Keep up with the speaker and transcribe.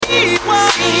Hey,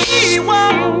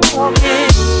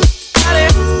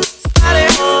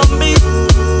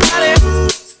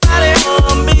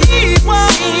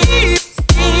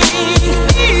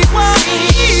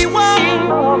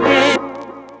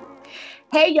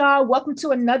 y'all, welcome to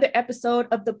another episode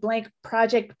of the Blank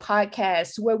Project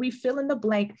Podcast, where we fill in the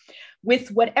blank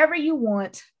with whatever you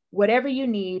want, whatever you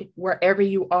need, wherever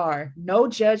you are. No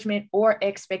judgment or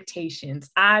expectations.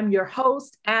 I'm your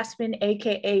host, Aspen,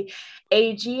 aka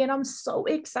AG, and I'm so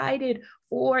excited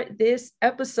for this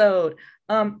episode.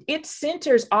 It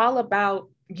centers all about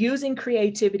using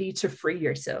creativity to free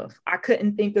yourself. I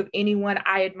couldn't think of anyone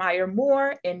I admire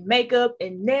more in makeup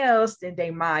and nails than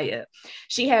Damaya.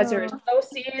 She has her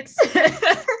associates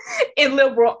in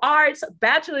liberal arts,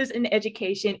 bachelor's in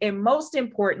education, and most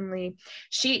importantly,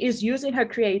 she is using her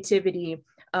creativity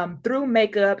through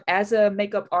makeup as a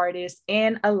makeup artist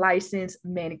and a licensed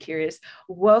manicurist.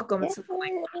 Welcome to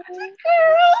Blank Project,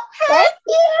 girl. Thank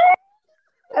you.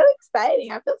 So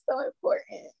exciting. I feel so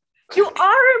important. You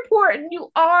are important. You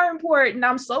are important.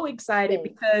 I'm so excited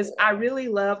because I really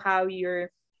love how you're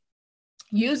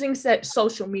using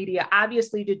social media,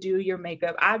 obviously to do your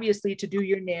makeup, obviously to do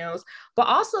your nails, but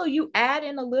also you add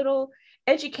in a little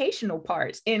educational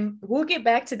parts. And we'll get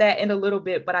back to that in a little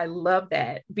bit, but I love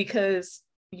that because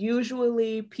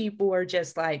usually people are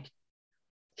just like,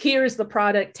 here's the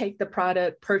product, take the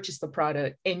product, purchase the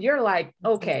product. And you're like,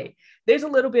 okay, there's a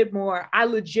little bit more. I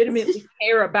legitimately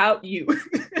care about you.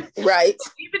 Right.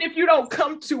 Even if you don't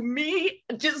come to me,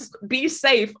 just be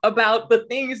safe about the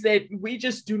things that we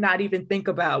just do not even think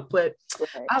about. But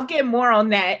right. I'll get more on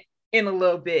that in a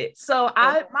little bit. So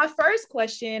my first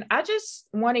question, I just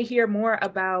want to hear more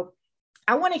about,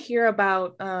 I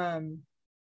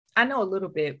know a little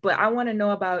bit, but I want to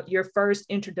know about your first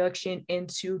introduction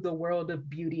into the world of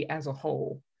beauty as a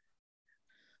whole.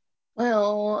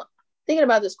 Well, thinking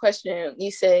about this question, you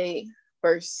say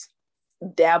first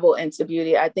dabble into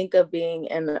beauty. I think of being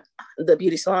in the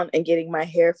beauty salon and getting my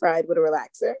hair fried with a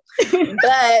relaxer,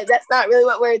 but that's not really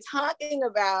what we're talking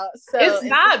about. So it's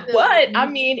not, but I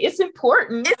mean, it's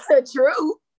important. It's the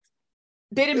truth.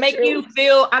 Did it make you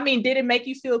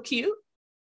feel cute?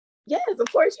 Yes,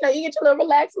 of course. You know, you get your little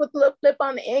relax with a little flip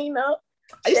on the end, you know.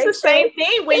 It's the same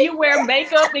thing when you wear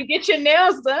makeup and get your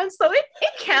nails done. So it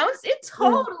counts. It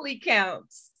totally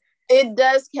counts. It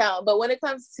does count. But when it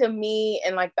comes to me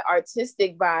and like the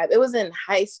artistic vibe, it was in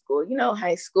high school. You know,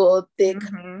 high school, thick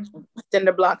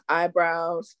cinder block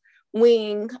eyebrows,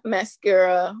 wing,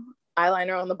 mascara,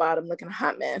 eyeliner on the bottom, looking a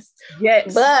hot mess.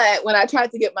 Yes. But when I tried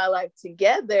to get my life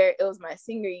together, it was my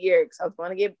senior year because I was going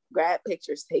to get grad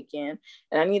pictures taken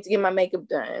and I need to get my makeup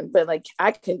done. But like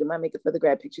I couldn't do my makeup for the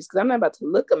grad pictures because I'm not about to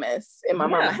look a mess in my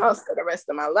mama's house for the rest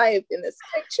of my life in this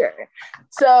picture.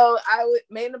 So I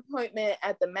made an appointment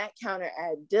at the MAC counter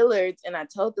at Dillard's and I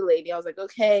told the lady, I was like,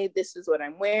 okay, this is what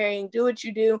I'm wearing. Do what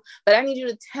you do. But I need you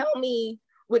to tell me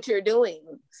what you're doing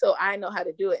so I know how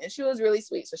to do it. And she was really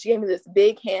sweet. So she gave me this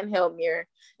big handheld mirror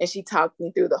and she talked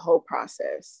me through the whole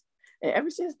process. And ever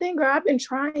since then, girl, I've been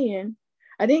trying.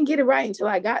 I didn't get it right until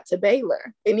I got to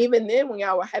Baylor. And even then, when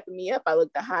y'all were hyping me up, I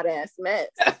looked a hot ass mess.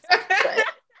 But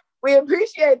we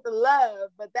appreciate the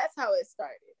love, but that's how it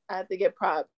started. I have to get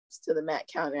props to the MAC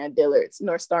counter at Dillard's,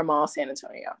 North Star Mall, San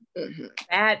Antonio.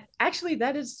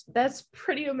 That's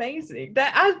pretty amazing.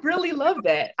 That I really love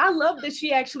that. I love that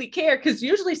she actually cared because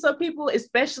usually some people,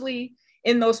 especially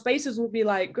in those spaces, will be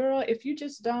like, "Girl, if you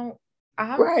just don't,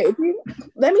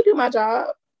 let me do my job."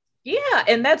 Yeah,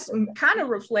 and that's kind of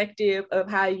reflective of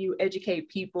how you educate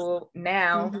people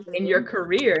now in your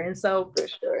career. And so,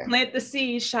 plant the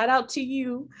seed. Shout out to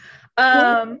you.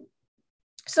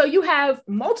 So you have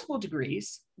multiple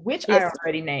degrees, which I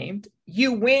already named.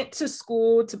 You went to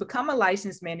school to become a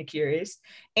licensed manicurist.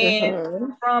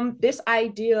 And from this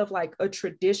idea of like a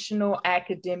traditional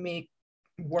academic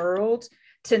world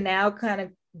to now kind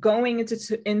of going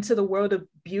into the world of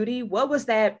beauty, what was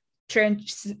that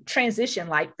transition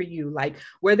like for you? Like,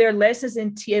 were there lessons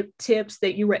and tips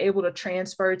that you were able to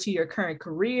transfer to your current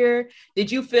career? Did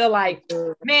you feel like,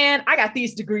 man, I got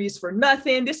these degrees for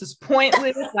nothing, this is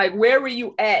pointless? Like, where were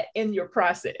you at in your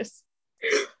process?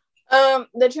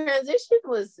 The transition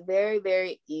was very,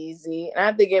 very easy. And I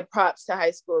have to give props to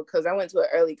high school because I went to an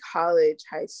early college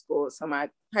high school. So my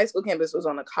high school campus was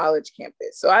on a college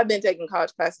campus. So I've been taking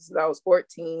college classes since I was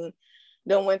 14.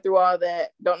 Don't went through all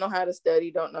that, don't know how to study,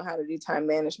 don't know how to do time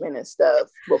management and stuff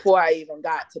before I even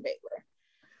got to Baylor.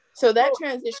 So that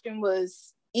transition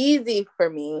was easy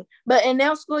for me. But in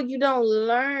nail school, you don't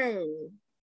learn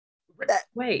that.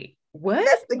 Wait, what?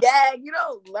 That's the gag. You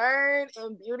don't learn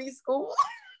in beauty school.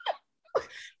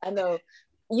 I know.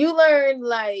 You learn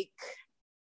like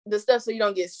the stuff so you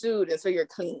don't get sued and so you're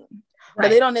clean. Right. But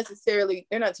they're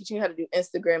not teaching you how to do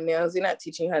Instagram nails. They're not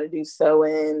teaching you how to do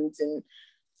sew-ins and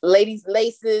ladies'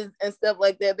 laces and stuff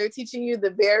like that. They're teaching you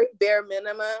the very bare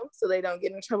minimum so they don't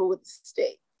get in trouble with the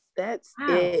state. That's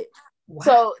it. Wow.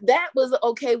 So that was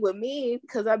okay with me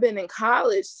because I've been in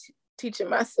college teaching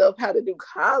myself how to do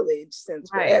college since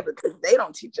forever, because they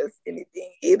don't teach us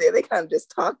anything either. They kind of just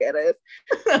talk at us.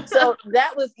 So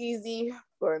that was easy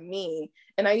for me.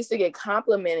 And I used to get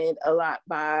complimented a lot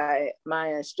by my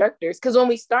instructors because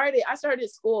when I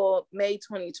started school May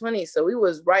 2020. So we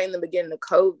was right in the beginning of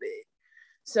COVID.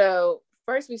 So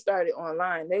first we started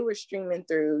online. They were streaming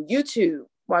through YouTube,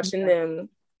 watching them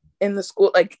in the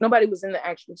school. Like nobody was in the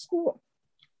actual school.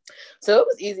 So it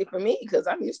was easy for me because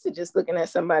I'm used to just looking at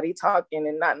somebody talking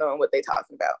and not knowing what they're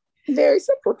talking about. Very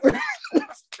simple.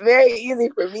 Very easy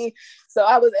for me. So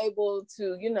I was able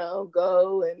to,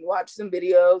 go and watch some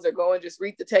videos or go and just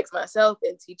read the text myself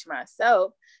and teach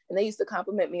myself. And they used to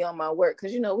compliment me on my work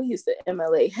because, we used to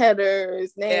MLA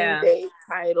headers, name, date,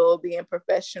 title, being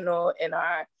professional in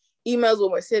our emails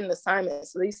when we're sending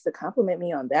assignments. So they used to compliment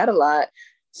me on that a lot.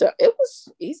 So it was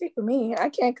easy for me. I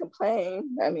can't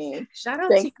complain. I mean, shout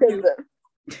out to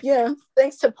you.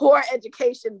 Thanks to poor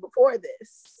education before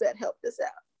this that helped us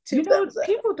out.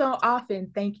 People don't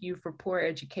often thank you for poor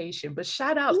education, but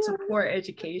shout out to poor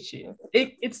education.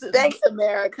 It's thanks,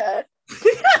 America.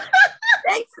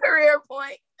 Thanks, Career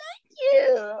Point. Thank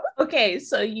you. Okay,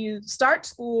 so you start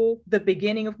school the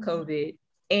beginning of COVID,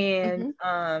 and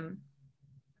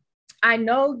I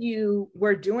know you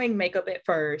were doing makeup at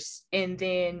first, and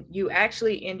then you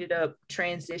actually ended up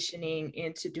transitioning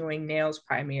into doing nails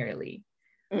primarily.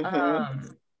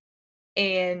 And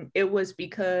it was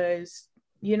because,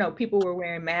 people were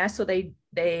wearing masks, so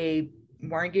they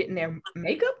weren't getting their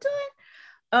makeup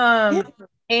done.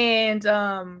 And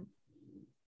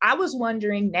I was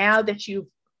wondering, now that you've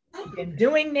been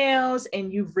doing nails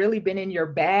and you've really been in your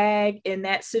bag in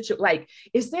that situation, like,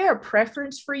 is there a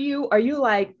preference for you? Are you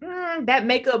like, that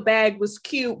makeup bag was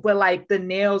cute, but like the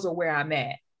nails are where I'm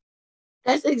at?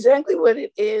 That's exactly what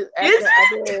it is.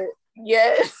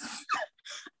 Yes.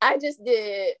 I just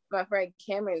did my friend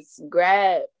Cameron's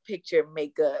grad picture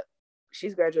makeup.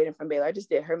 She's graduating from Baylor. I just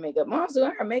did her makeup. Mom's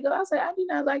doing her makeup. I was like, I do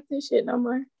not like this shit no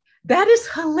more. That is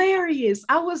hilarious.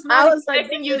 I was not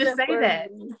expecting you to say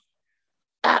that.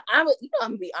 I'm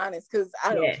gonna be honest because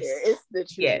I don't care. It's the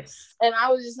truth. Yes. And I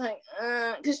was just like,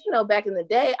 because back in the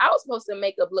day, I was supposed to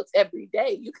make up looks every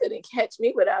day. You couldn't catch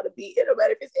me without a beat. It no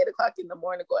matter if it's 8 o'clock in the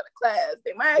morning going to class.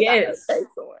 They might have got a face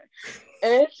on.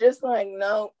 And it's just like,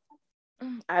 no,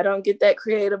 I don't get that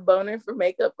creative boner for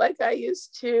makeup like I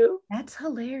used to. That's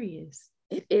hilarious.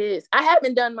 It is. I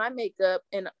haven't done my makeup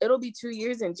and it'll be 2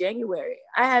 years in January.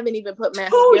 I haven't even put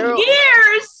mascara 2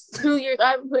 years. 2 years.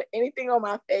 I haven't put anything on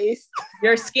my face.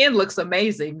 Your skin looks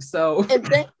amazing. So and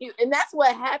thank you. And that's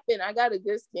what happened. I got a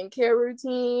good skincare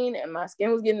routine and my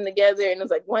skin was getting together. And it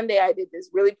was like one day I did this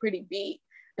really pretty beat.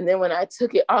 And then when I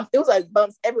took it off, it was like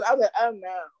bumps everywhere. I was like, oh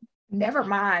no. Never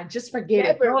mind. Just forget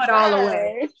it. Throw it all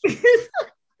away.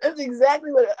 That's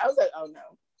exactly what I was like. Oh no.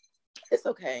 It's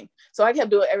okay. So I kept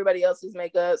doing everybody else's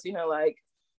makeups, like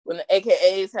when the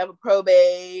AKAs have a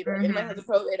probate or anybody has a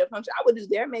probate or function, I would do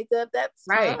their makeup. That's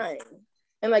fine.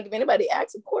 And like if anybody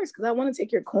asks, of course, because I want to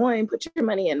take your coin, put your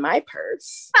money in my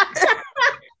purse.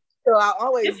 So I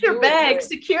always it's your bag,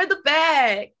 secure the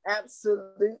bag.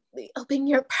 Absolutely. Open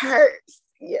your purse.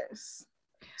 Yes.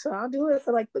 So I'll do it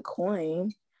for like the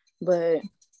coin, but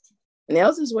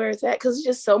nails is where it's at because it's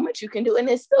just so much you can do and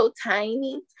it's so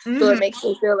tiny, so it makes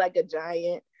me feel like a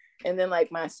giant. And then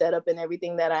like my setup and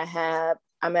everything that I have,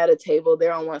 I'm at a table,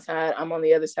 they're on one side, I'm on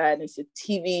the other side, and it's a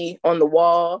TV on the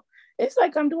wall. It's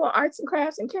like I'm doing arts and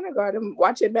crafts in kindergarten,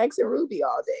 watching Max and Ruby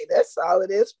all day. That's all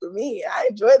it is for me. I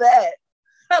enjoy that.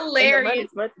 Hilarious.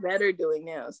 It's much better doing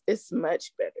nails. It's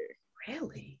much better.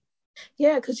 Really?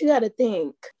 Yeah, because you got to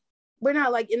think. We're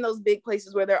not like in those big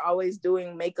places where they're always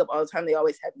doing makeup all the time. They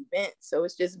always have events. So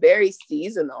it's just very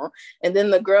seasonal. And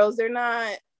then the girls, they're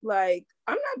not like,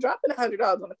 I'm not dropping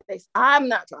 $100 on the face. I'm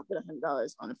not dropping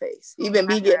 $100 on the face. Even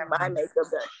me getting my makeup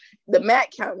done. The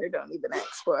MAC counter don't even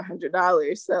ask for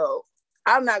 $100. So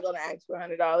I'm not going to ask for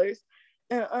 $100.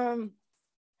 And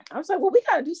I was like, well, we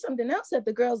got to do something else that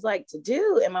the girls like to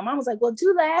do. And my mom was like, well,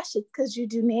 do lashes because you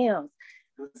do nails.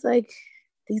 I was like,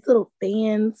 these little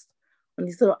fans on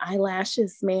these little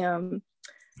eyelashes, ma'am.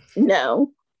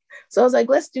 No. So I was like,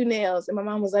 let's do nails. And my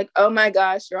mom was like, oh my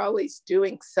gosh, you're always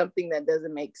doing something that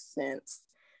doesn't make sense.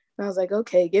 And I was like,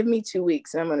 okay, give me 2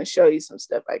 weeks and I'm going to show you some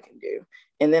stuff I can do.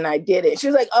 And then I did it. She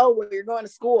was like, oh, well, you're going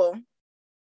to school.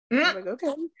 I was like,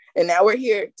 okay. And now we're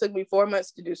here. It took me 4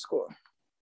 months to do school.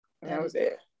 That was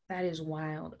it. That is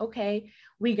wild. Okay,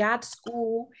 we got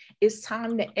school. It's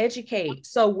time to educate.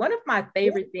 So one of my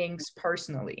favorite things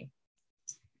personally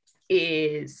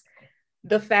is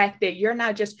the fact that you're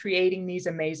not just creating these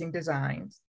amazing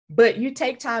designs, but you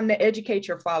take time to educate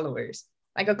your followers.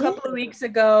 Like a couple of weeks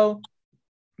ago,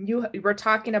 you were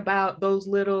talking about those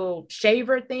little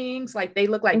shaver things, like they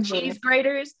look like cheese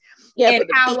graters, and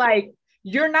how like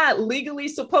you're not legally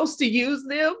supposed to use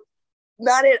them.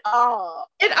 Not at all.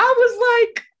 And I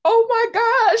was like, oh my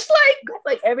gosh, that's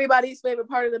like everybody's favorite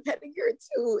part of the pedicure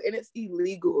too, and it's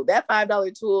illegal. That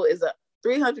 $5 tool is a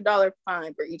 $300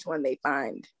 fine for each one they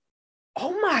find.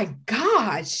 Oh my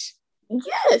gosh.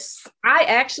 Yes. I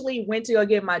actually went to go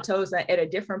get my toes done at a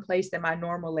different place than my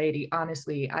normal lady.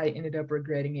 Honestly, I ended up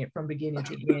regretting it from beginning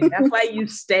to end. That's why you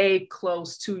stay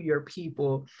close to your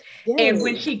people. Yes. And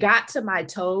when she got to my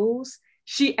toes,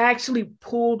 she actually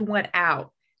pulled one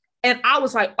out. And I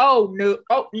was like, oh, no.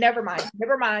 Oh, never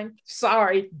mind.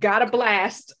 Sorry. Got a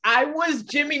blast. I was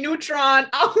Jimmy Neutron.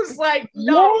 I was like,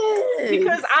 no, yes.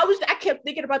 Because I kept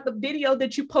thinking about the video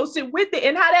that you posted with it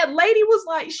and how that lady was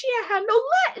like, she had no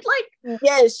leg. Like,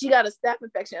 yes, she got a staph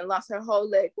infection and lost her whole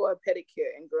leg for a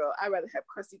pedicure. And girl, I'd rather have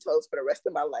crusty toes for the rest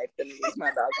of my life than lose my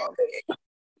doggone leg.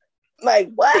 Like,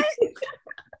 what?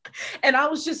 And I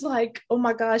was just like, oh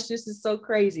my gosh, this is so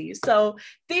crazy. So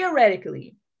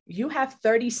theoretically, you have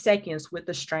 30 seconds with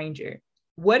a stranger.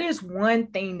 What is one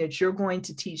thing that you're going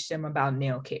to teach them about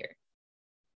nail care?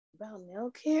 About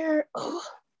nail care? Oh,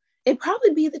 it'd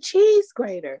probably be the cheese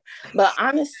grater. But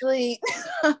honestly,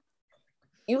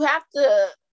 you have to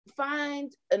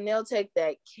find a nail tech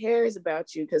that cares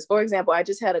about you. Because, for example, I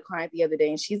just had a client the other day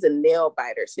and she's a nail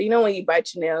biter. So, you know, when you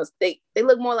bite your nails, they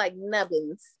look more like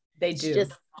nubbins. They do.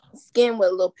 Just skin with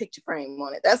a little picture frame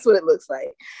on it. That's what it looks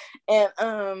like.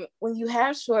 And when you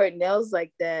have short nails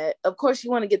like that, of course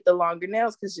you want to get the longer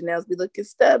nails because your nails be looking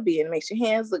stubby and it makes your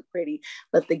hands look pretty.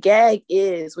 But the gag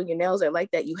is when your nails are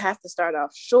like that, you have to start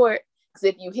off short because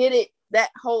if you hit it, that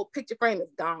whole picture frame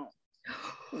is gone.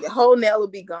 The whole nail will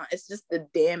be gone. It's just the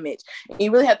damage. And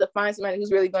you really have to find somebody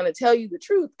who's really going to tell you the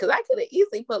truth. Because I could have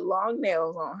easily put long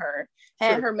nails on her,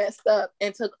 had her messed up,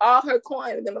 and took all her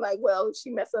coin. And then be like, well, if she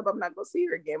messed up, I'm not going to see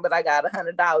her again. But I got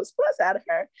 $100 plus out of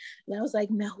her. And I was like,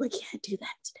 no, we can't do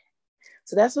that today.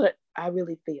 So that's what I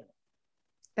really feel.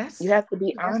 You have to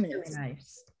be honest. Really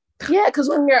nice. Yeah, because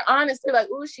when you're honest, they're like,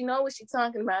 oh, she knows what she's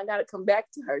talking about. I got to come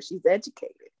back to her. She's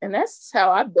educated. And that's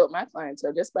how I built my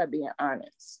clientele, just by being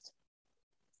honest.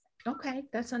 Okay,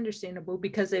 that's understandable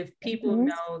because if people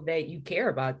know that you care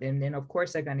about them, then of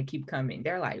course they're going to keep coming.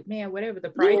 They're like, man, whatever the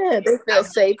price is, they feel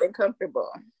safe and comfortable.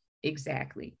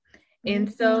 Exactly.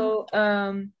 And so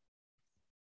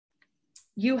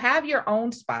you have your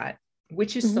own spot,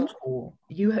 which is so cool.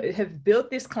 You have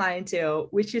built this clientele,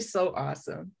 which is so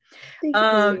awesome.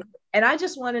 And I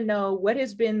just want to know what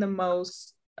has been the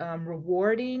most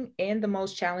rewarding and the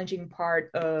most challenging part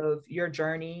of your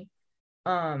journey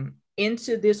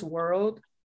into this world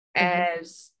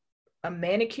as a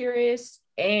manicurist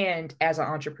and as an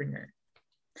entrepreneur.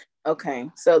 Okay,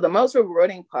 so the most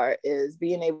rewarding part is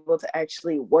being able to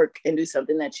actually work and do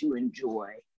something that you enjoy,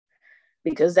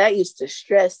 because that used to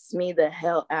stress me the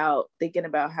hell out, thinking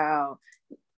about how,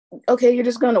 okay, you're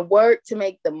just going to work to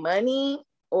make the money,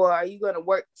 or are you going to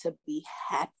work to be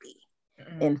happy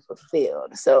and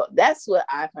fulfilled? So that's what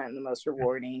I find the most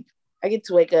rewarding. I get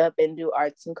to wake up and do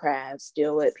arts and crafts,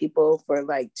 deal with people for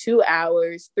like 2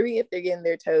 hours, 3 if they're getting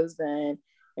their toes done,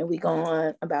 and we go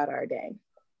on about our day.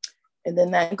 And then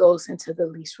that goes into the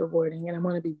least rewarding. And I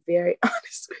want to be very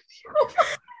honest with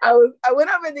you. I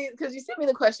went over these because you sent me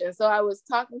the question. So I was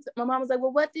talking to my mom, was like,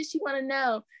 well, what did she want to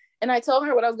know? And I told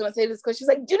her what I was going to say to this question. She's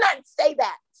like, do not say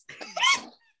that.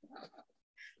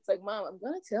 It's like, Mom, I'm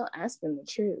going to tell Aspen the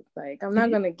truth. Like, I'm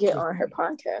not going to get on her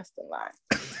podcast and lie.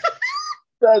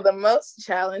 So the most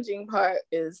challenging part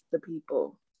is the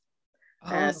people.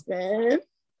 Aspen,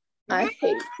 I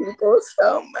hate people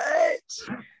so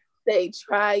much. They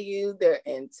try you, they're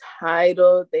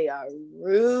entitled, they are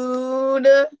rude,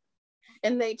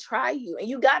 and they try you. And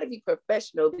you got to be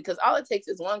professional, because all it takes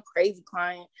is one crazy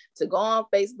client to go on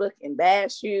Facebook and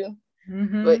bash you,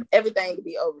 but everything to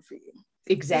be over for you.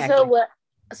 Exactly.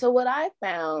 So what I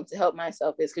found to help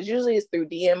myself is, because usually it's through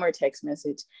DM or text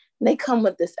message, and they come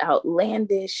with this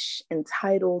outlandish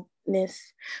entitledness.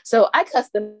 So I cuss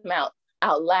them out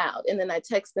loud, and then I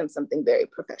text them something very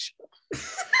professional.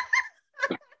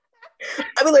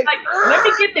 I mean, like, let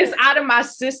me get this out of my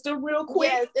system real quick.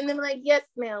 Yes, and then like, yes,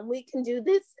 ma'am, we can do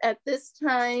this at this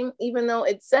time, even though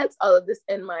it sets all of this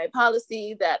in my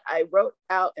policy that I wrote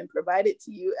out and provided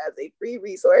to you as a free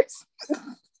resource.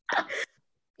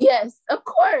 Yes, of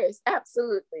course.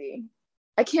 Absolutely.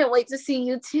 I can't wait to see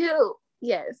you too.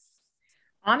 Yes.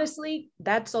 Honestly,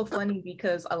 that's so funny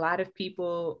because a lot of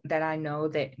people that I know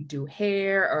that do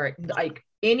hair or like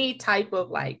any type of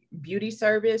like beauty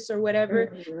service or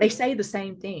whatever, they say the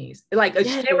same things. Like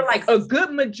Yes. they were like, a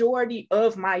good majority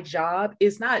of my job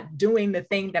is not doing the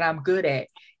thing that I'm good at.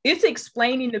 It's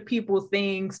explaining to people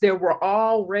things that were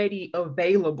already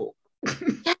available.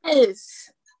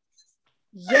 Yes.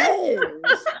 Yes.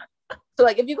 So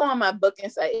like if you go on my booking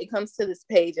site, it comes to this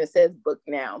page and says book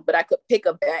now, but I could pick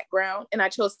a background and I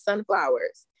chose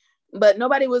sunflowers. But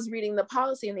nobody was reading the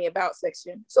policy in the about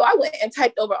section. So I went and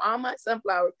typed over all my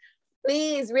sunflowers,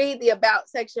 please read the about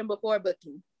section before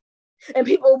booking. And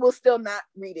people will still not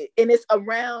read it. And it's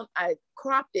around, I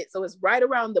cropped it. So it's right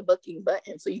around the booking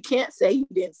button. So you can't say you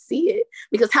didn't see it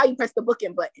because how you press the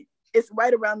booking button, it's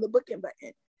right around the booking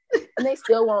button. And they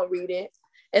still won't read it.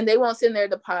 And they won't send their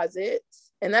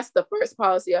deposits. And that's the first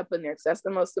policy I put in there because that's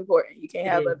the most important. You can't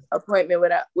have an appointment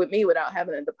with me without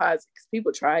having a deposit because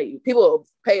people try you. People will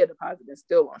pay a deposit and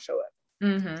still won't show up.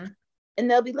 Mm-hmm.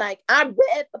 And they'll be like, I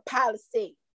read the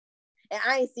policy and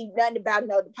I ain't see nothing about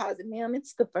no deposit. Ma'am,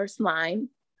 it's the first line.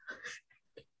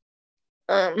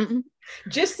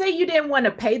 Just say you didn't want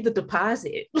to pay the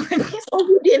deposit. Or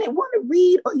you didn't want to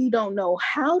read or you don't know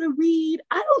how to read.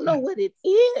 I don't know what it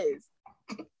is.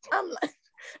 I'm like,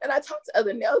 and I talked to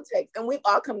other nail techs and we've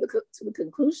all come to the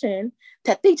conclusion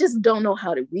that they just don't know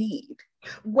how to read.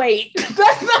 Wait,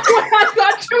 that's not what I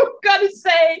thought you were going to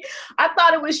say. I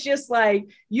thought it was just like,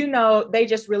 they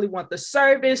just really want the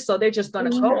service. So they're just going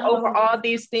to go over all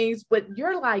these things. But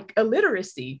you're like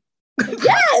illiteracy.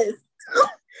 Yes.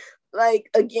 Like,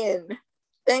 again,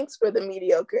 thanks for the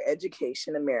mediocre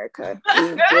education, America. We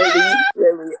really,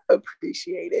 really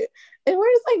appreciate it. And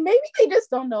we're just like, maybe they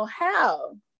just don't know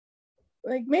how.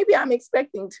 Like, maybe I'm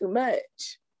expecting too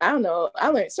much. I don't know.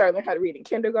 I started learning how to read in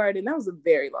kindergarten. That was a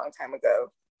very long time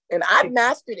ago. And I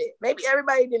mastered it. Maybe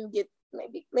everybody didn't get,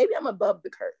 maybe I'm above the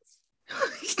curve.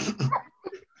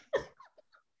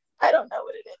 I don't know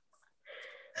what it is.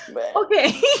 But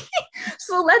okay.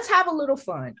 So let's have a little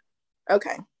fun.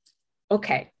 Okay.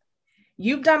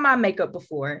 You've done my makeup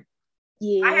before.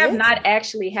 Yeah. I have not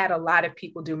actually had a lot of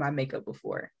people do my makeup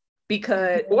before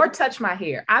or touch my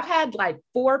hair. I've had like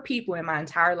 4 people in my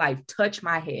entire life touch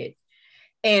my head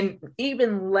and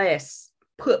even less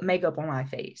put makeup on my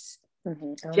face.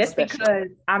 Mm-hmm. Just because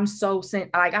I'm so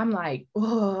I'm like,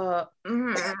 oh,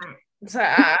 and so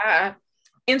I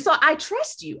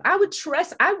trust you. I would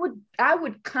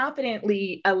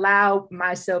confidently allow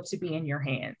myself to be in your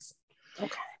hands.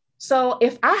 Okay. So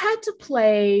if I had to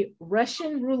play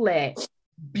Russian roulette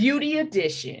beauty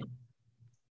edition,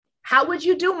 how would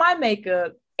you do my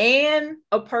makeup and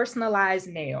a personalized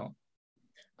nail?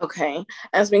 Okay.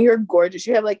 Asmin, you're gorgeous.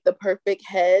 You have like the perfect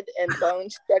head and bone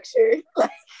structure.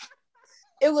 Like,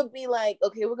 it would be like,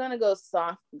 okay, we're gonna go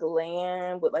soft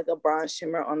glam with like a bronze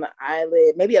shimmer on the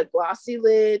eyelid, maybe a glossy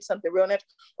lid, something real natural.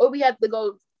 Or we have to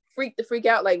go freak the freak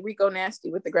out like Rico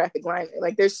Nasty with the graphic liner.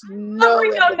 Like, there's no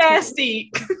Rico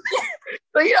Nasty.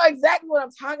 So you know exactly what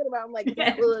I'm talking about. I'm like,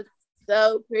 that looks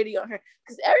so pretty on her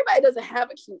because everybody doesn't have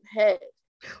a cute head.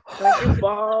 Like, you're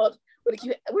bald. We're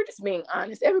just being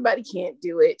honest. Everybody can't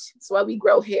do it. That's why we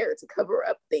grow hair to cover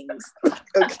up things.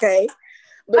 Okay.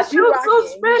 But you rock so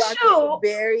special.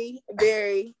 Very,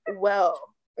 very well.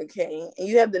 Okay. And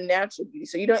you have the natural beauty.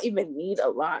 So you don't even need a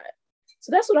lot.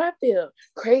 So that's what I feel.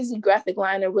 Crazy graphic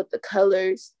liner with the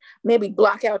colors. Maybe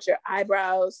block out your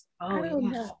eyebrows. I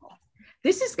don't know.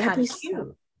 This is kind of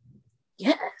cute.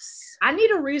 Yes. I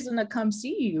need a reason to come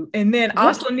see you. And then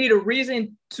also need a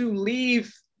reason to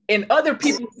leave and other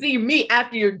people see me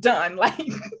after you're done. Like,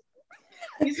 it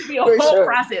needs to be a whole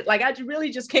process. Like, I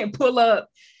really just can't pull up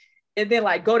and then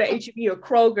like go to H-E-B or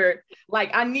Kroger.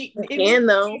 Like, I need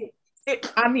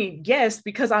yes,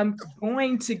 because I'm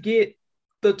going to get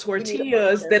the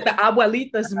tortillas that the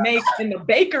abuelitas make in the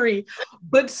bakery,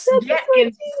 but yet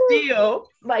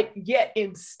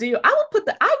and still, I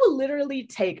would literally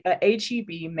take a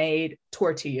H-E-B made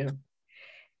tortilla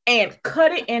and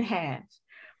cut it in half,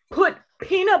 put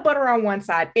peanut butter on one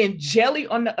side and jelly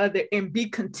on the other and be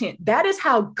content. That is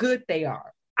how good they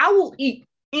are. I will eat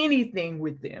anything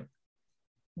with them.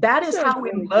 That is how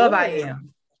in love I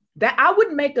am. That I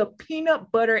would make a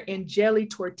peanut butter and jelly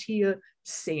tortilla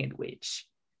sandwich.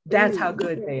 That's how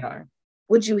good they are.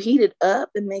 Would you heat it up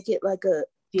and make it like a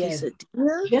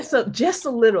quesadilla? Just a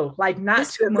little, like not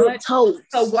just too much. Toast.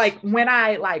 So like when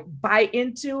I like bite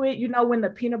into it, when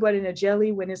the peanut butter and the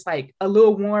jelly, when it's like a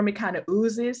little warm, it kind of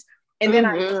oozes. And then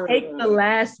I take the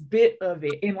last bit of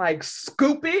it and like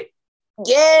scoop it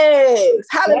Yes.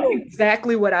 That's Hallelujah.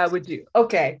 exactly what I would do.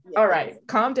 Okay. Yes. All right.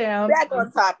 Calm down. Back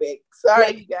on topic. Sorry,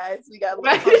 Like, you guys. We got a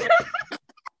little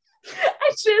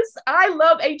I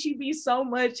love HEB so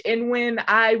much. And when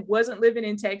I wasn't living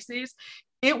in Texas,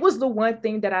 it was the one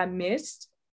thing that I missed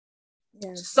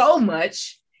so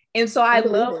much. And so I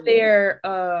love their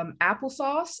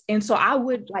applesauce. And so I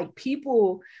would like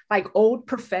people like old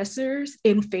professors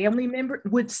and family members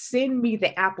would send me the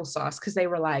applesauce because they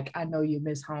were like, I know you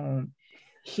miss home.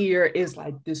 Here is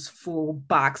like this full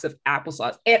box of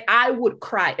applesauce. And I would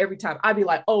cry every time. I'd be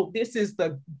like, oh, this is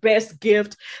the best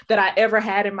gift that I ever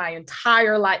had in my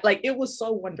entire life. Like it was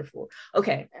so wonderful.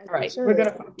 Okay. All right. We're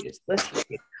going to focus. Let's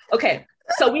see. Okay.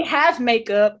 So we have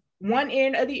makeup, one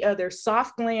end or the other,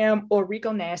 Soft Glam or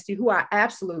Rico Nasty, who I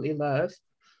absolutely love.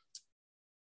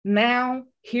 Now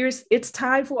it's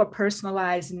time for a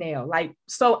personalized nail. Like,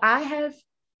 so I have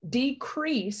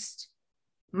decreased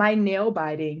my nail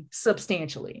biting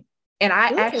substantially. And I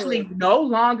actually no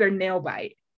longer nail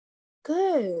bite.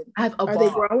 Good. I've evolved. Are they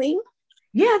growing?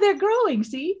 Yeah, they're growing.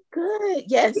 See? Good.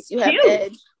 Yes, you have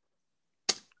edge.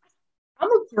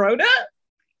 I'm a grown up.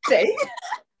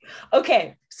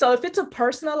 Okay, so if it's a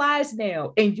personalized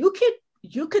nail, and you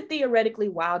could theoretically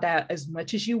wild out as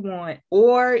much as you want,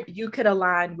 or you could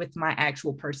align with my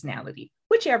actual personality,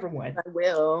 whichever one. I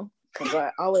will, because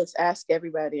I always ask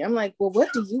everybody. I'm like, well,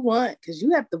 what do you want? Because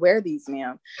you have to wear these,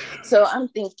 ma'am. So I'm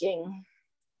thinking,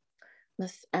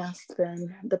 Miss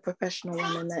Aspen, the professional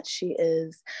woman that she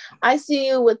is, I see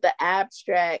you with the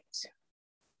abstract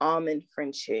almond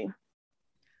Frenchie.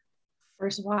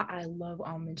 First of all, I love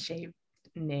almond shaped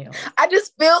nails. I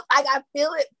just feel like I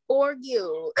feel it for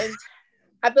you, and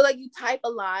I feel like you type a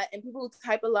lot, and people who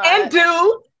type a lot and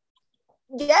do.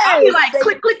 Yes, I'll be like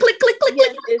click, click, click, click, click.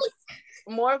 Yes, click.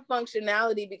 it's more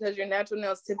functionality because your natural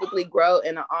nails typically grow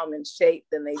in an almond shape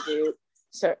than they do.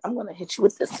 So I'm gonna hit you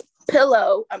with this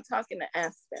pillow. I'm talking to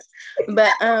Aspen,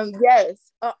 but yes,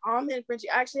 almond Frenchie.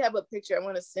 I actually have a picture. I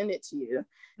want to send it to you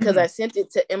because I sent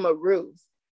it to Emma Ruth,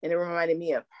 and it reminded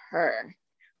me of her.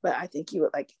 But I think you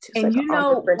would like it too. And like, you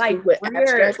know, like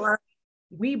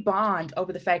we bond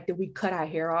over the fact that we cut our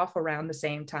hair off around the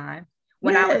same time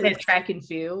when I was at track and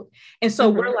field, and so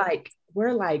we're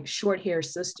like short hair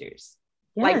sisters.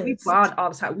 Yes. Like we bond all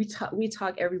the time. We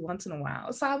talk every once in a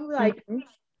while. So I'm like,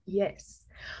 yes,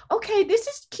 okay, this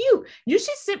is cute. You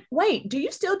should sit. Wait, do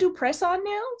you still do press on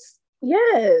nails?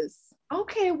 Yes.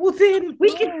 Okay, well then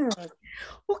we can.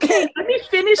 Okay, let me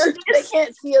finish this. They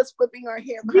can't see us flipping our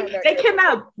hair behind our ear. They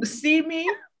cannot see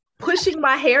me pushing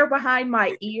my hair behind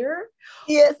my ear.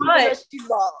 Yes, but she's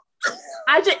bald.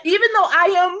 Even though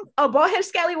I am a bald head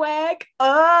scallywag,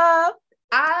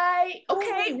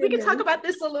 we can talk about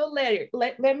this a little later.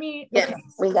 Let me. Yes, okay.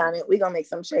 We got it. We're gonna make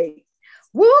some shade.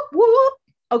 Whoop whoop.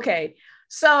 Okay,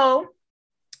 so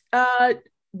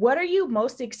what are you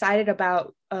most excited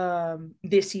about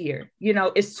this year? You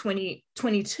know, it's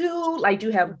 2022. Like, do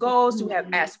you have goals? Do you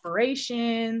have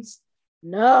aspirations?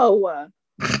 No.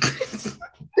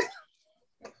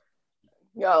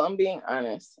 Yo, I'm being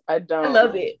honest. I don't. I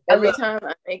love it. Every time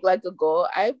I make like a goal,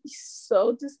 I'd be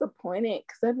so disappointed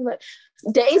because I'd be like,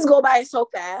 days go by so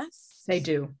fast. They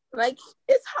do. Like,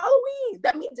 it's Halloween.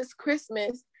 That means it's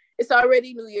Christmas. It's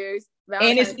already New Year's.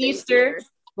 And it's Easter.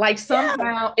 Like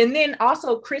somehow, and then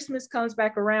also Christmas comes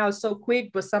back around so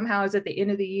quick, but somehow it's at the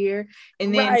end of the year.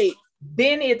 And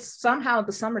then it's somehow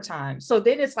the summertime. So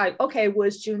then it's like, okay, well,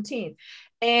 it's Juneteenth.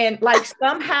 And like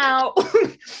somehow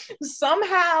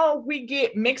we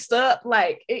get mixed up.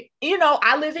 Like,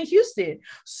 I live in Houston.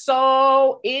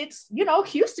 So it's,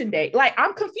 Houston Day. Like,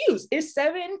 I'm confused. It's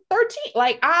 7/13.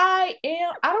 Like, I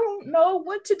don't know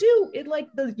what to do. It like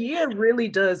the year really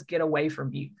does get away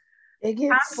from you. It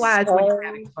gets time flies when you're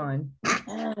having fun.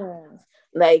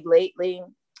 Like lately,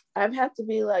 I've had to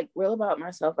be like real about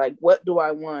myself. Like, what do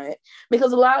I want?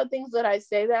 Because a lot of things that I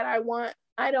say that I want,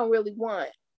 I don't really want.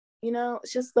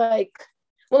 It's just like,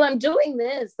 well, I'm doing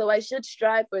this, so I should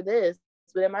strive for this.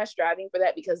 But am I striving for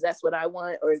that because that's what I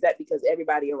want? Or is that because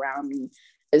everybody around me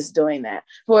is doing that?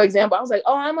 For example, I was like,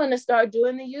 oh, I'm going to start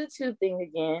doing the YouTube thing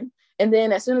again. And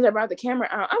then as soon as I brought the camera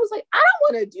out, I was like, I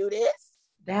don't want to do this.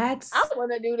 I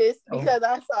want to do this because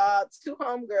I saw 2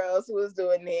 homegirls who was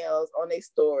doing nails on their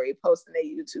story, posting their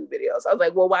YouTube videos. I was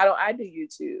like, well, why don't I do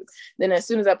YouTube? Then as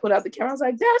soon as I put out the camera, I was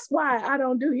like, that's why I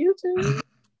don't do YouTube.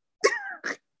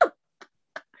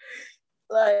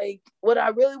 Like, what I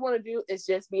really want to do is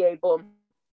just be able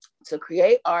to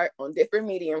create art on different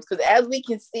mediums. Because as we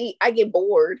can see, I get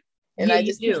bored. And Yeah, I you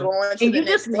just keep do. going to And the you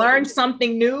just next thing. learn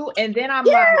something new. And then I'm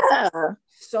like Yeah.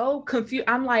 so confused.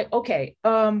 I'm like, okay,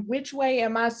 which way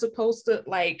am I supposed to,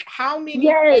 like, how many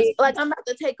Yes. ways? Like I'm about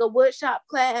to take a wood shop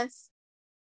class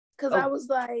because I Oh, was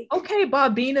like, okay,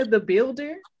 Bobina the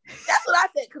Builder. that's what I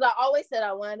said. Because I always said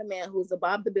I wanted a man who's a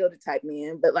Bob the Builder type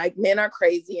man, but like men are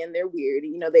crazy and they're weird.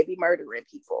 You know, they be murdering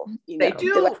people. You They know, they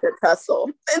do. like to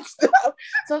tussle and stuff.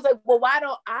 So I was like, well, why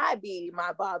don't I be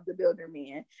my Bob the Builder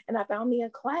man? And I found me a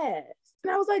class.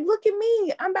 And I was like, look at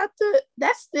me. I'm about to,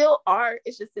 that's still art.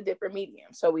 It's just a different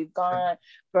medium. So we've gone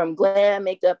from glam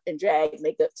makeup and drag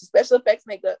makeup to special effects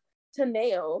makeup to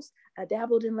nails. I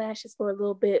dabbled in lashes for a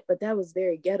little bit, but that was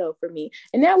very ghetto for me.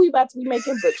 And now we about to be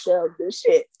making bookshelves and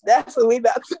shit. That's what we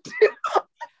about to do.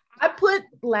 I put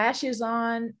lashes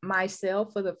on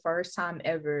myself for the first time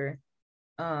ever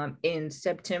in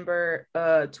September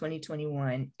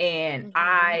 2021, and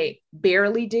I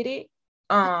barely did it.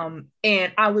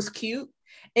 And I was cute,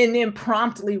 and then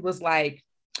promptly was like,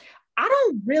 I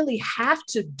don't really have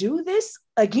to do this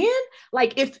again.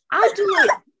 Like, if I do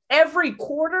it every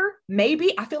quarter,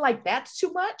 maybe I feel like that's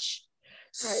too much.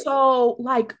 Right. So,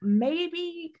 like,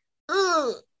 maybe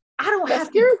I don't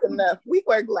have to. Enough. We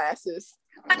wear glasses.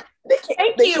 Thank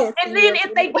you. And then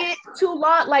if they get too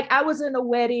long, like I was in a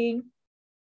wedding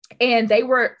and they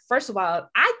were, first of all,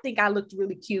 I think I looked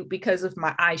really cute because of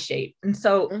my eye shape. And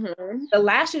so the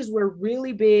lashes were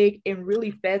really big and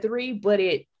really feathery, but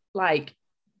it like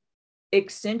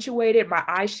accentuated my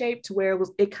eye shape to where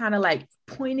it kind of like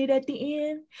pointed at the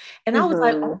end. And I was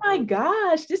like, oh my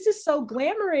gosh, this is so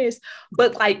glamorous.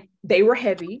 But like they were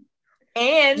heavy.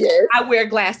 And I wear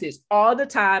glasses all the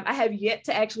time. I have yet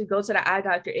to actually go to the eye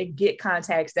doctor and get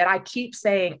contacts that I keep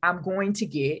saying I'm going to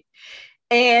get.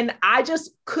 And I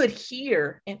just could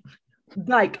hear and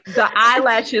like the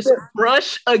eyelashes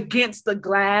brush against the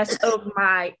glass of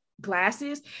my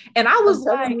glasses. And I was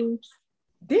like,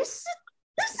 this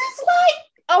is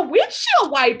like a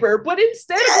windshield wiper, but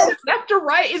instead of going left to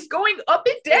right, it's going up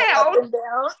and down. Up and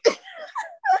down.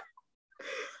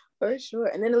 For sure.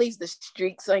 And then it leaves the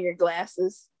streaks on your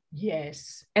glasses.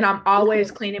 Yes. And I'm always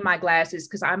cleaning my glasses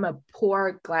because I'm a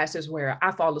poor glasses wearer.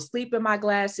 I fall asleep in my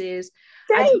glasses.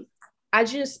 I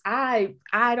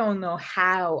don't know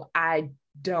how I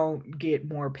don't get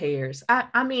more pairs.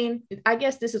 I mean, I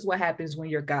guess this is what happens when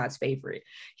you're God's favorite.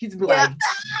 He's like,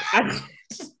 I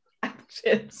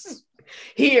just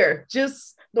here,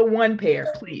 just the one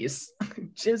pair, please.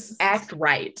 Just act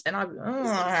right. And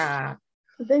I'm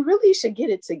they really should get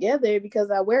it together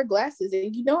because I wear glasses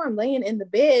and I'm laying in the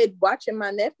bed watching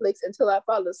my Netflix until I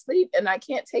fall asleep and I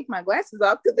can't take my glasses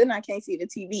off because then I can't see the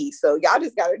TV. So y'all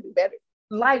just got to do better.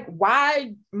 Like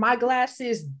why my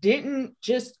glasses didn't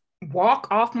just walk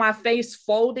off my face,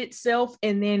 fold itself,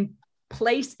 and then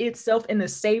place itself in a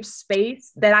safe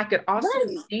space that I could also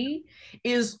see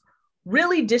is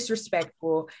really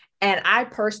disrespectful. And I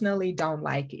personally don't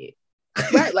like it.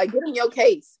 Right, like get in your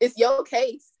case. It's your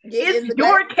case. It's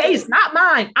your case, not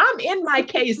mine. I'm in my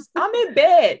case. I'm in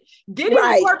bed. Get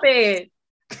in your bed.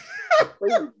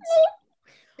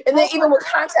 And then even with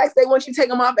contacts, they want you to take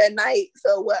them off at night.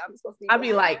 So what? I'm supposed to be. I'll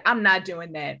be like, I'm not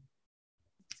doing that.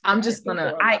 I'm just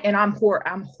gonna.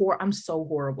 I'm so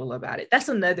horrible about it. That's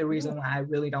another reason why I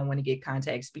really don't want to get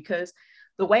contacts, because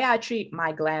the way I treat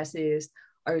my glasses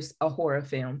is a horror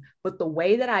film, but the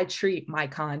way that I treat my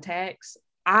contacts,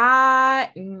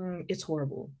 it's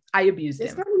horrible. I abuse them.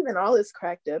 It's not even all it's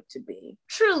cracked up to be.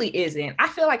 Truly isn't. I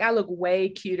feel like I look way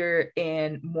cuter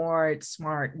and more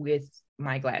smart with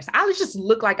my glasses. I just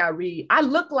look like I read. I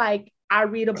look like I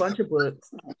read a bunch of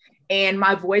books and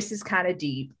my voice is kind of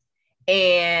deep.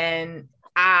 And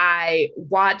I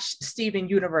watch Steven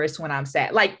Universe when I'm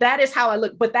sad. Like that is how I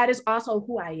look, but that is also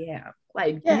who I am.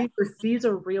 Like these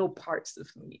are real parts of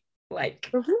me. Like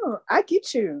for real, I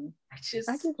get you.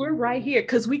 We're right here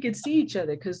because we can see each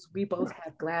other because we both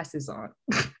have glasses on.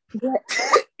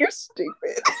 You're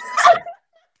stupid.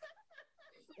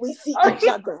 We see each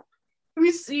other.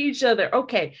 We see each other.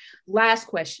 Okay, last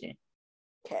question.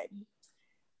 Okay.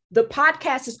 The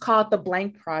podcast is called The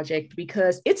Blank Project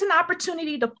because it's an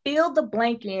opportunity to fill the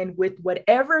blank in with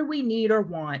whatever we need or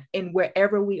want and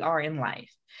wherever we are in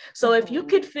life. So if you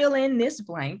could fill in this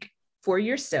blank for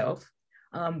yourself,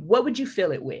 what would you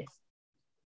fill it with?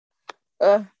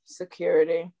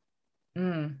 Security.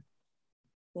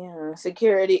 Yeah,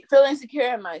 security. Feeling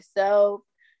secure in myself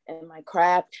and my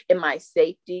craft and my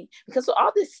safety. Because with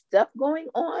all this stuff going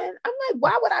on, I'm like,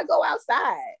 why would I go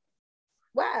outside?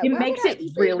 Wow. It makes it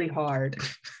really hard.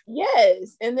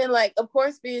 Yes. And then like, of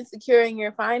course, being secure in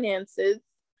your finances,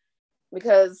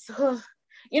 because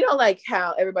You know, like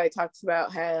how everybody talks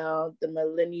about how the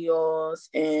millennials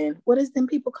and what is them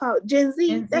people called Gen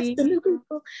Z? That's the new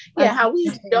people. Yeah, how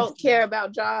we don't care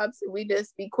about jobs and we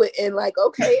just be quitting. Like,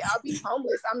 okay, I'll be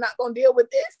homeless. I'm not gonna deal with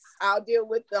this. I'll deal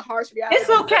with the harsh reality. It's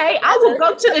okay. I will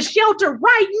go to the shelter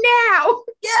right now.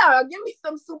 Yeah, give me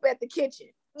some soup at the kitchen.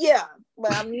 Yeah,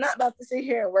 but I'm not about to sit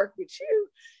here and work with you.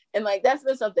 And like that's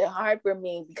been something hard for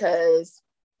me because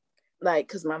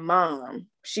my mom,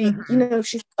 she, you know,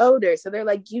 she's older. So they're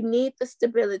like, you need the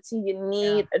stability, you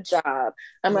need a job.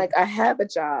 I'm like, I have a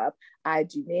job. I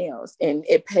do nails and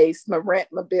it pays my rent,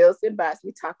 my bills, it buys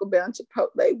me Taco Bell and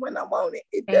Chipotle when I want it.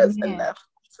 It does enough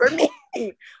for me.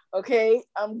 Okay,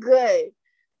 I'm good.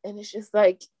 And it's just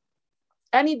like,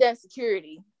 I need that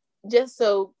security just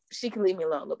so she can leave me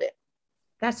alone a little bit.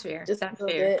 That's fair. Just That's a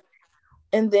little fair. bit.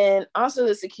 And then also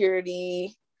the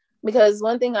security, because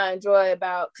one thing I enjoy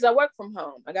because I work from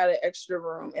home. I got an extra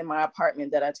room in my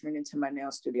apartment that I turned into my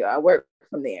nail studio. I work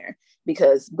from there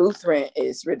because booth rent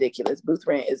is ridiculous. Booth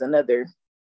rent is another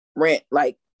rent,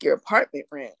 like your apartment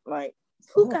rent. Like,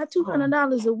 who got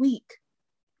 $200 a week?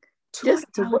 Just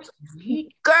to work a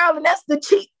week? Girl, and that's the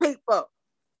cheap people.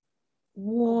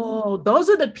 Whoa, those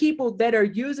are the people that are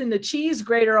using the cheese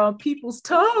grater on people's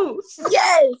toes.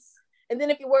 Yes. And then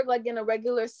if you work like in a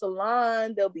regular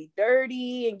salon, they'll be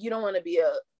dirty and you don't want to be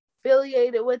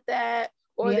affiliated with that.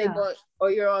 Or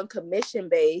or you're on commission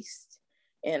based.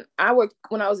 And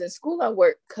when I was in school, I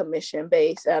worked commission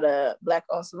based at a Black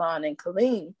owned salon in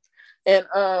Killeen. And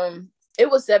it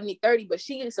was 70-30, but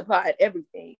she supplied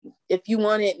everything. If you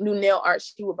wanted new nail art,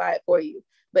 she would buy it for you.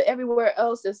 But everywhere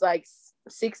else, it's like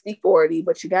 60-40,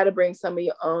 but you got to bring some of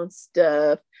your own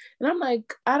stuff. And I'm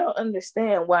like, I don't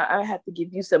understand why I have to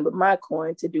give you some of my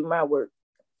coin to do my work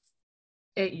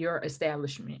at your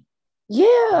establishment.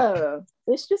 Yeah,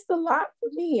 it's just a lot for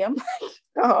me. I'm like,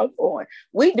 oh boy,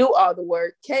 we do all the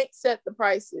work, can't set the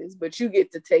prices, but you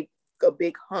get to take a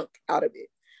big hunk out of it.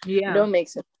 Yeah, it don't make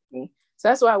sense to me. So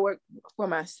that's why I work for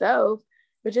myself,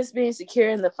 but just being secure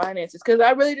in the finances, because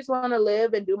I really just want to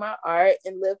live and do my art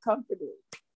and live comfortably.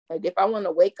 Like if I want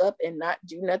to wake up and not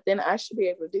do nothing, I should be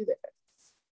able to do that.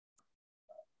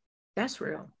 That's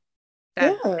real.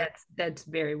 That's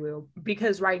very real.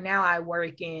 Because right now I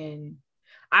work in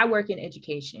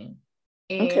education.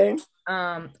 And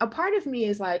a part of me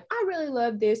is like, I really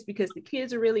love this because the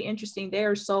kids are really interesting. They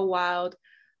are so wild.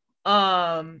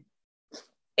 And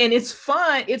it's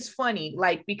fun. It's funny,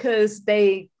 like, because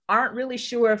they aren't really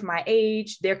sure of my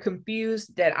age. They're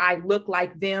confused that I look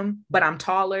like them, but I'm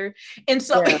taller. And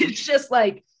so it's just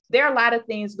like, there are a lot of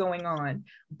things going on,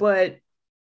 but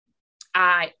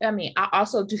I mean, I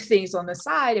also do things on the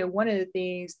side. And one of the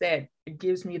things that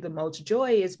gives me the most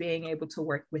joy is being able to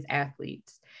work with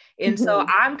athletes. And so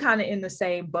I'm kind of in the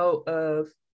same boat of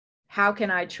how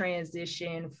can I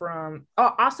transition from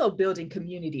also building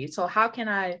community. So how can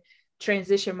I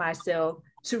transition myself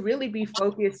to really be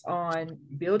focused on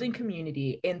building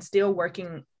community and still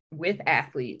working with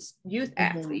athletes, youth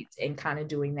athletes, and kind of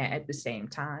doing that at the same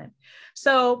time.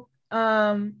 So,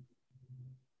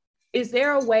 is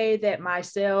there a way that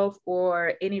myself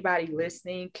or anybody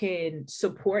listening can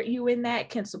support you in that,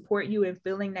 can support you in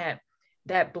filling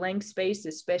that blank space,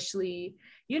 especially,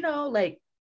 you know, like,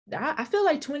 I feel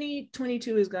like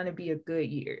 2022 is going to be a good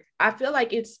year. I feel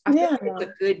like it's a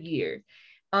good year.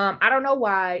 I don't know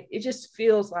why, it just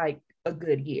feels like a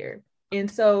good year. And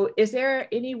so is there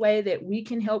any way that we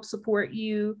can help support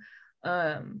you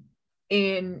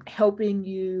in helping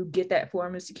you get that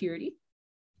form of security?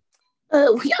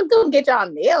 Y'all go get y'all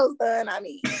nails done. I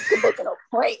mean, you can book an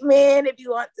appointment if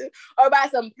you want to, or buy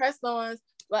some press-ons.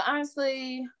 But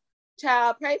honestly,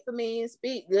 child, pray for me and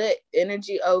speak good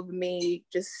energy over me.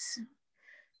 Just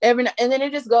and then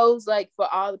it just goes like for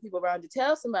all the people around you.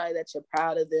 Tell somebody that you're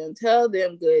proud of them. Tell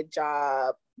them good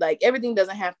job. Like everything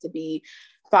doesn't have to be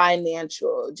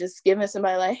financial. Just giving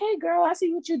somebody like, hey girl, I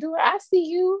see what you're doing. I see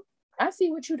you. I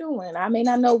see what you're doing. I may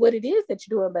not know what it is that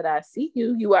you're doing, but I see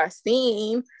you. You are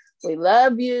seen. We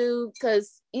love you.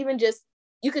 Because even just,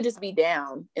 you could just be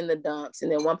down in the dumps.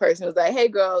 And then one person was like, hey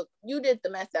girl, you did the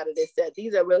mess out of this set.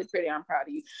 These are really pretty. I'm proud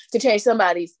of you. To change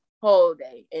somebody's whole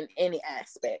day in any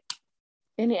aspect.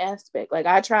 Any aspect. Like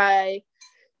I try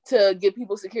to give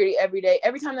people security every day.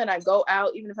 Every time that I go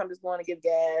out, even if I'm just going to get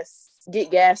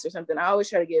gas or something, I always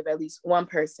try to give at least one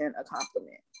person a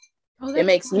compliment. It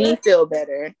makes me feel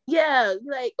better. Yeah.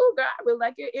 Like, oh girl, I really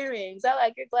like your earrings. I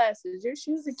like your glasses. Your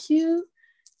shoes are cute.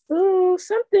 Ooh,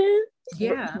 something.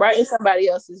 Yeah. Brighten somebody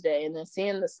else's day. And then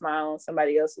seeing the smile on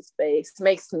somebody else's face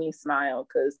makes me smile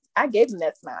because I gave them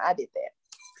that smile. I did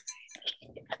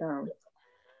that.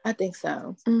 I think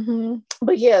so. Mm-hmm.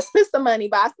 But yeah, spend some money,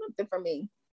 buy something for me.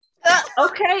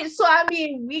 Okay, so I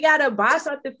mean, we gotta buy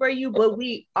something for you, but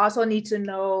we also need to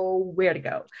know where to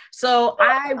go. So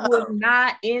I will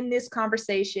not end this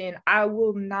conversation. I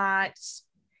will not,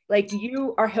 like,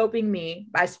 you are helping me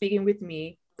by speaking with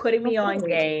me, putting me on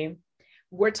game.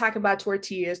 We're talking about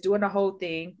tortillas, doing the whole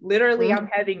thing. Literally, I'm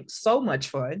having so much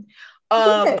fun.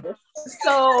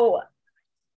 So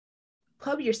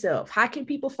plug yourself. How can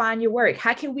people find your work?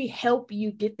 How can we help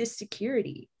you get this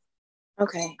security?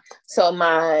 Okay, so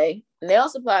my nail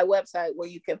supply website, where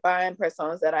you can find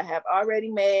press-ons that I have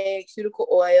already made, cuticle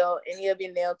oil, any of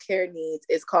your nail care needs,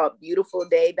 is called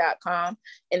beautifuldae.com,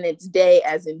 and it's day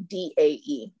as in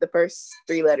DAE, the first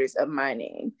 3 letters of my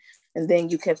name. And then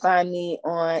you can find me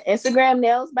on Instagram,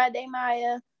 Nails by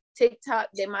Daymaya, TikTok,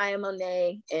 Daymaya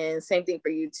Monet, and same thing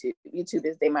for YouTube. YouTube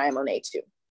is Daymaya Monet too.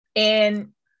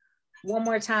 And one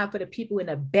more time for the people in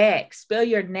the back, spell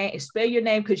your name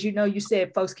because you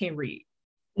said folks can't read.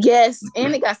 Yes,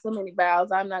 and it got so many vowels.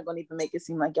 I'm not gonna even make it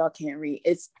seem like y'all can't read.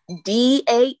 It's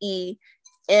DAEMMSN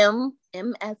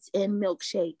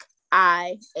milkshake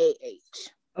IAH.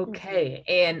 Okay,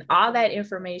 and all that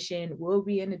information will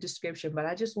be in the description, but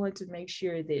I just wanted to make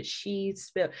sure that she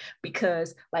spelled,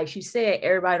 because like she said,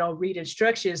 everybody don't read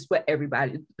instructions, but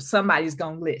somebody's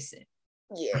gonna listen.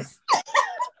 Yes.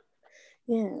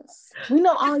 Yes. We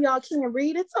know all y'all can't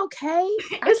read. It's okay.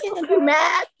 I can't do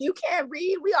math. You can't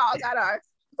read. We all got our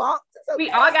faults. Okay.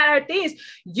 We all got our things.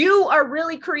 You are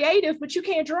really creative, but you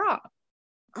can't draw.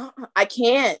 I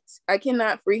can't. I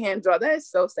cannot freehand draw. That is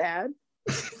so sad.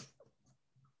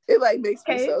 It like makes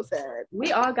me so sad.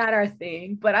 We all got our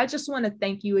thing, but I just want to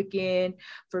thank you again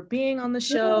for being on the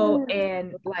show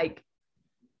and like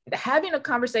having a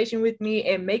conversation with me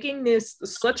and making this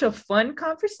such a fun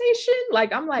conversation.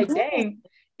 Like, I'm like, dang,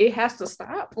 it has to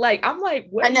stop. Like, I'm like,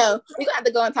 what? I know. We're gonna have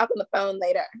to go and talk on the phone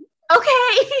later.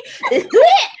 Okay.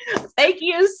 Thank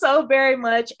you so very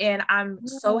much. And I'm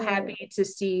so happy to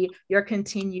see your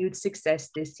continued success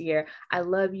this year. I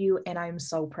love you and I'm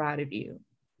so proud of you.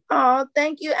 Oh,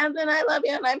 thank you, Evan. I love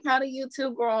you and I'm proud of you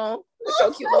too, girl. You're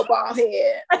so cute little bald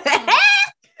head.